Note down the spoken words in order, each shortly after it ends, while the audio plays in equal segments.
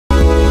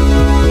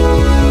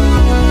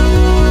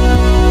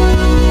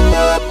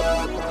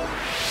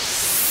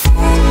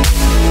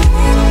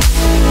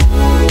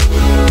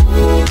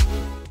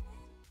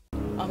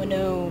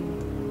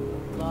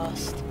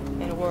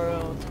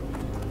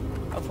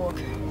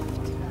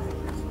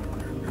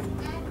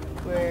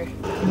where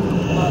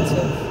lots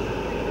of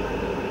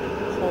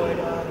horde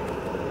are.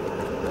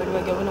 Where do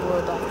I go in a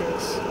world like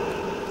this?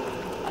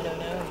 I don't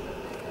know.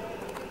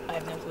 I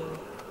have no clue.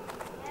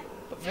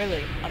 But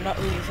really, I'm not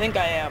who you think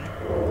I am.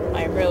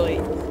 I am really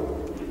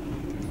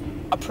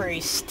a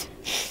priest.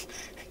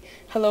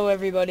 Hello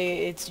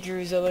everybody, it's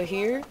Drewzilla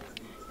here,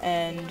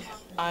 and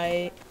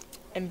I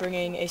am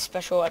bringing a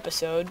special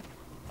episode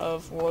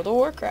of World of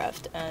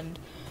Warcraft, and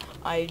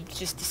I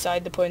just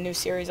decided to put a new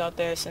series out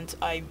there since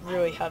I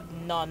really have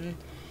none,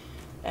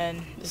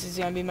 and this is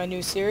going to be my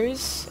new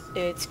series.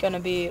 It's going to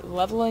be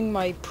leveling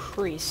my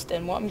priest,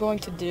 and what I'm going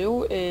to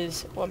do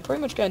is, what I'm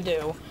pretty much going to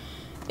do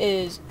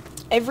is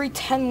every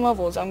 10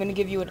 levels, I'm going to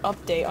give you an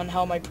update on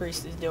how my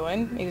priest is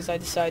doing, because I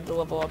decided to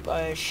level up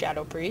a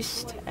shadow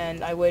priest,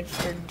 and I wait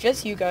for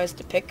just you guys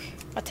to pick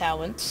a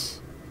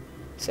talents.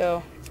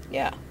 So,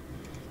 yeah.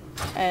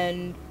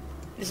 And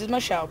this is my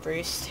shadow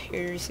priest.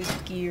 Here's his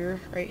gear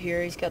right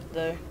here. He's got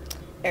the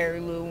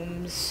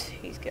heirlooms.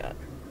 He's got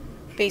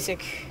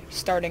basic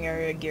starting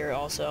area gear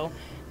also.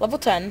 Level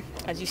 10,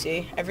 as you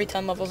see. Every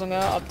 10 levels I'm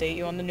going to update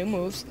you on the new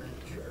moves.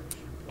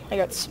 I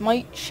got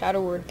Smite,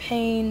 Shadow Word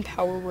Pain,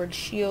 Power Word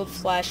Shield,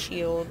 Flash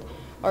Shield,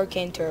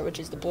 Arcane Turret, which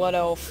is the Blood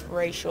Elf,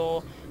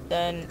 Racial,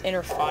 then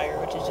Inner Fire,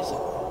 which is just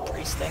a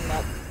priest thing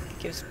that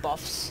gives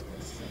buffs.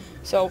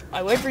 So,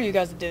 I wait for you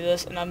guys to do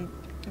this, and I'm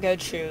gonna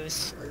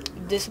choose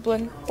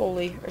Discipline,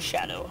 Holy, or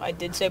Shadow. I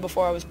did say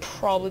before I was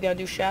probably gonna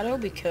do Shadow,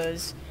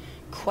 because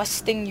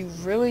questing, you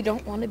really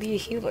don't want to be a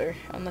healer,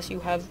 unless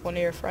you have one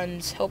of your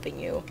friends helping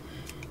you.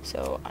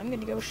 So, I'm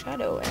gonna go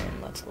Shadow,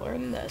 and let's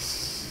learn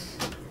this.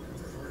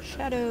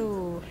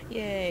 Shadow!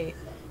 Yay!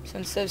 So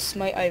instead of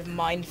Smite, I have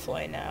Mind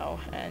Flay now,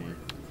 and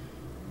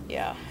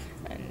yeah,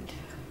 and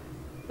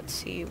let's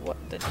see what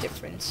the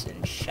difference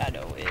in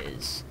Shadow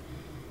is.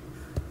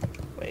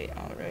 Wait,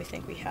 I don't really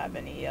think we have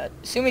any yet.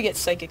 Soon we get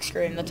Psychic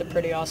Scream, that's a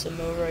pretty awesome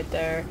move right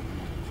there.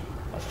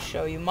 I'll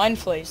show you. Mind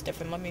Flay is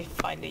different. Let me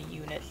find a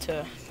unit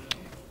to...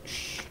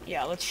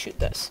 yeah, let's shoot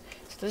this.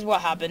 So this is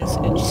what happens.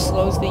 It just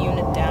slows the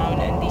unit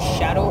down, and these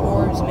Shadow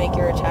Orbs make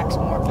your attacks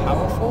more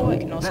powerful. I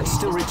can also That's use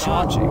still this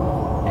recharging.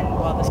 and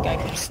while this guy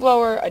comes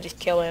slower, I just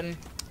kill him,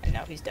 and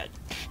now he's dead.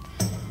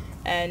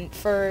 And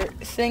for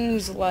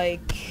things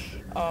like,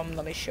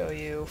 let me show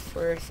you,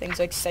 for things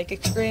like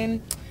Psychic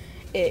Scream,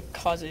 it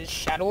causes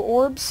Shadow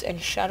Orbs,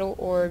 and Shadow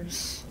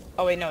Orbs,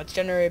 oh wait, no, it's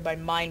generated by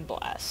Mind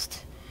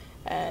Blast,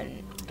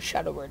 and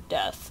Shadow Word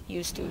Death,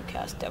 used to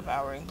cast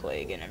Devouring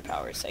Plague and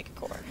empower Psychic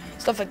Core.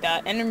 Stuff like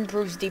that, and it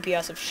improves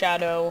DPS of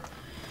Shadow,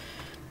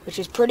 which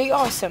is pretty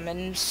awesome,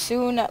 and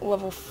soon at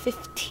level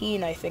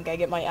 15, I think, I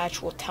get my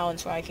actual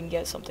talents where I can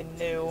get something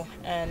new,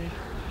 and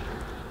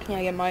yeah,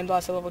 I get Mind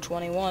Blast at level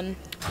 21,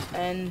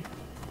 and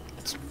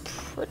that's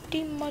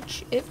pretty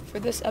much it for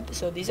this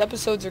episode. These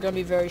episodes are going to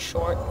be very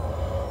short,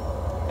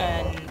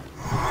 and if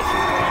you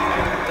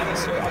want to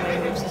demonstrate how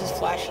many moves, this is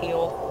Flash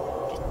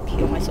Heal, just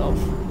heal myself,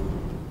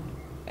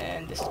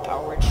 and this is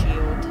Power Word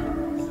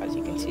Shield. As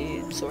you can see,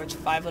 it absorbs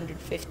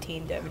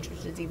 515 damage,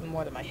 which is even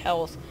more than my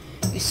health.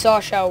 You saw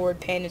Shadow Word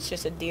Pain, it's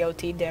just a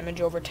DOT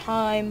damage over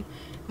time.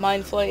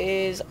 Mind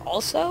Flay is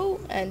also,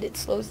 and it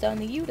slows down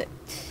the unit.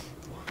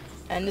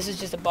 And this is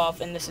just a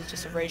buff, and this is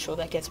just a racial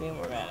that gets me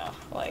more mana.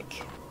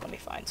 Like, let me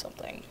find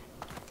something.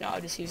 No,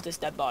 I'll just use this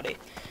dead body.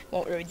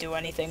 Won't really do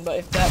anything, but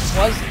if that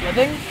was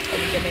living, it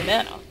would give me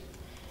mana.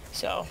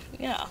 So,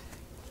 yeah.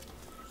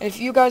 And if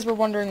you guys were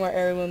wondering what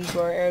heirlooms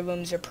were,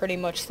 heirlooms are pretty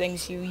much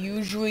things you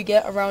usually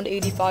get around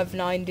 85,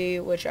 90,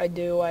 which I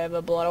do. I have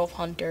a Blood Elf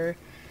Hunter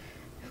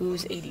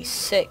who's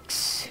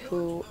 86,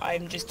 who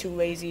I'm just too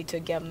lazy to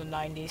get him to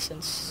 90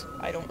 since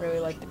I don't really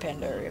like the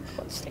Pandaria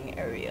questing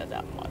area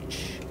that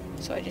much.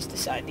 So I just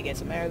decided to get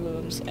some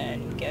heirlooms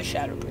and get a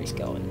Shadow Priest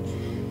going.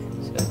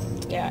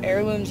 So yeah,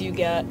 heirlooms you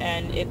get,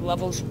 and it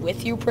levels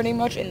with you pretty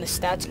much, and the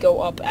stats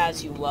go up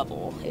as you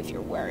level if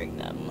you're wearing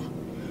them.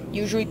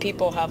 Usually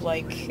people have,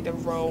 like, the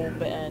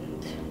robe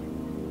and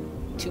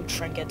 2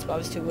 trinkets, but I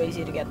was too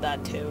lazy to get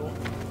that, too.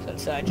 So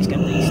instead I just got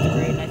the Easter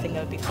Grade, and I think I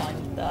would be fine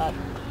with that.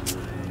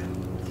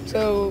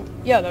 So,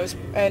 yeah, that was...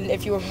 and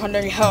if you were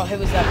wondering how I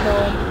was at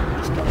home,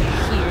 just go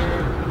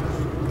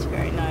here. It's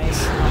very nice.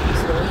 It's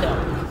a little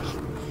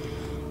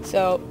hill.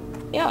 So,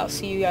 yeah, I'll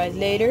see you guys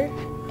later,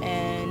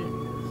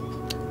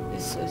 and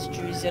this is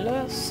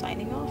Drewzilla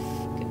signing off.